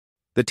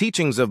The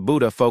teachings of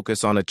Buddha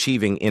focus on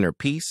achieving inner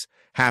peace,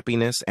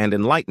 happiness, and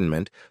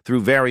enlightenment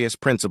through various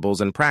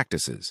principles and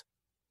practices.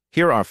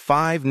 Here are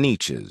 5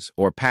 niches,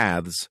 or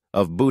paths,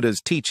 of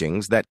Buddha's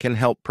teachings that can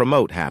help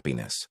promote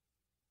happiness.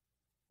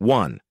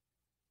 1.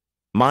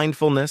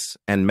 Mindfulness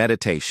and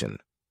meditation.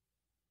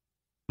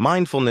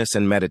 Mindfulness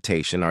and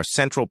meditation are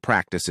central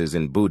practices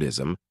in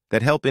Buddhism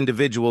that help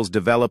individuals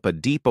develop a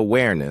deep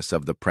awareness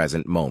of the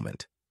present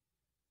moment.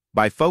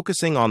 By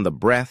focusing on the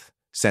breath,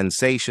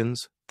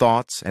 sensations,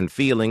 thoughts, and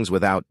feelings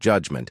without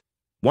judgment,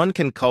 one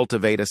can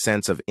cultivate a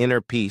sense of inner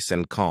peace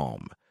and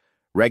calm.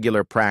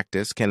 Regular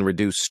practice can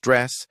reduce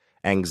stress,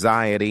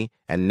 anxiety,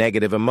 and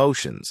negative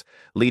emotions,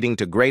 leading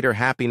to greater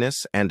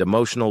happiness and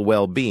emotional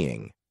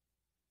well-being.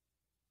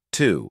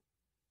 2.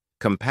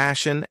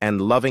 Compassion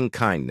and loving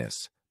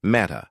kindness,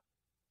 metta.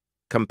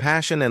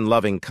 Compassion and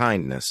loving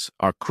kindness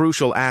are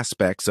crucial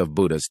aspects of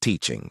Buddha's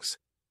teachings.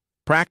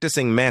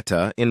 Practicing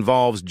metta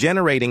involves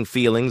generating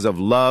feelings of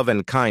love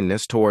and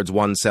kindness towards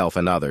oneself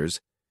and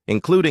others,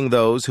 including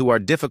those who are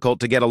difficult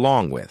to get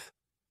along with.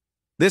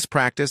 This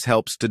practice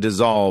helps to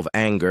dissolve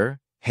anger,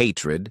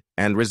 hatred,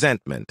 and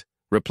resentment,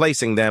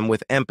 replacing them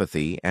with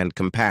empathy and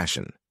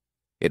compassion.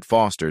 It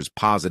fosters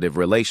positive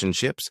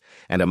relationships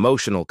and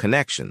emotional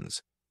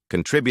connections,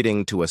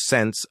 contributing to a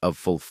sense of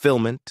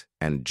fulfillment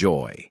and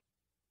joy.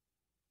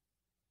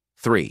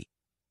 3.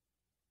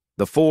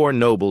 The Four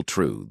Noble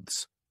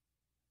Truths.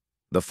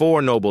 The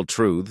Four Noble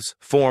Truths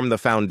form the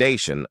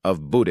foundation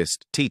of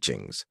Buddhist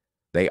teachings.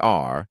 They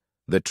are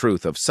the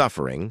truth of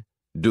suffering,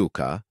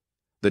 dukkha,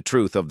 the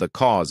truth of the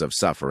cause of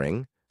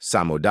suffering,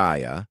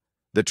 samudaya,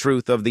 the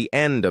truth of the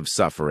end of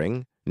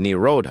suffering,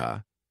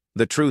 nirodha,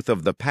 the truth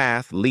of the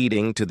path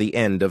leading to the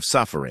end of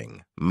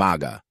suffering,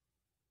 magga.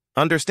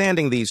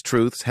 Understanding these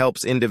truths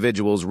helps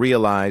individuals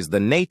realize the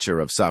nature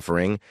of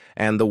suffering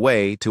and the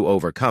way to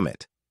overcome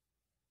it.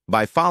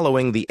 By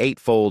following the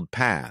Eightfold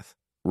Path,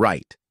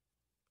 right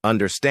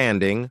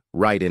understanding,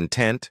 right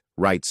intent,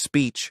 right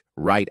speech,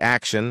 right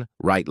action,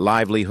 right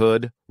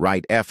livelihood,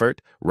 right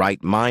effort,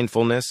 right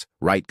mindfulness,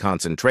 right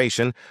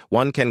concentration,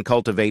 one can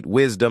cultivate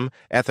wisdom,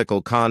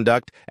 ethical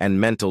conduct, and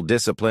mental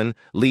discipline,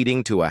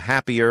 leading to a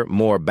happier,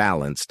 more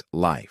balanced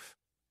life.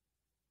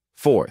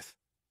 4th,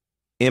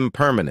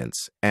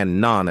 impermanence and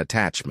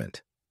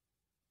non-attachment.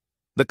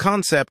 The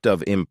concept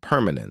of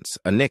impermanence,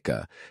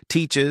 anicca,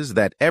 teaches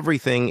that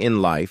everything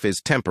in life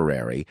is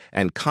temporary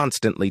and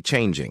constantly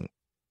changing.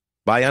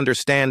 By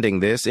understanding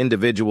this,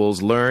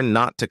 individuals learn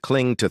not to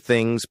cling to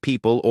things,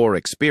 people, or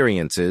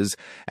experiences,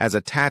 as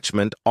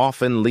attachment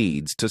often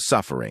leads to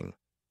suffering.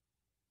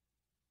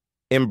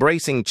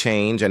 Embracing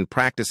change and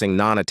practicing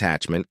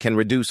non-attachment can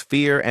reduce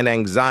fear and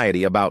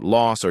anxiety about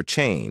loss or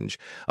change,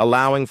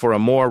 allowing for a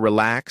more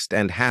relaxed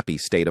and happy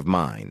state of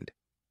mind.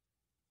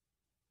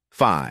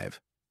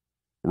 5.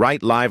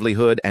 Right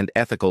livelihood and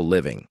ethical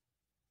living.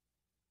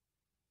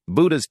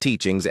 Buddha's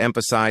teachings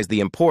emphasize the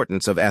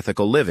importance of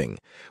ethical living,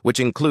 which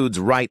includes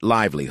right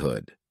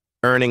livelihood,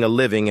 earning a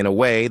living in a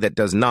way that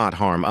does not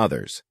harm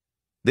others.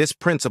 This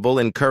principle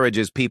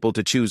encourages people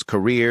to choose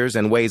careers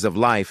and ways of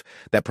life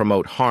that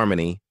promote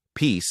harmony,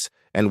 peace,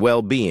 and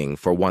well-being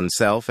for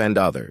oneself and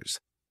others.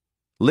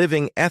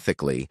 Living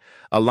ethically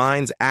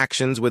aligns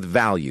actions with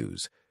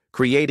values,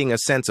 creating a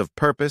sense of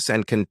purpose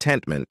and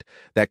contentment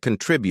that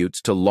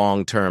contributes to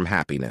long-term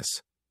happiness.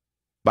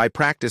 By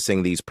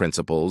practicing these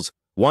principles,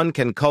 one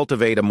can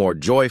cultivate a more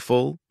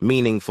joyful,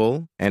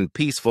 meaningful, and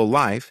peaceful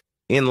life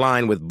in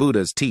line with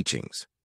Buddha's teachings.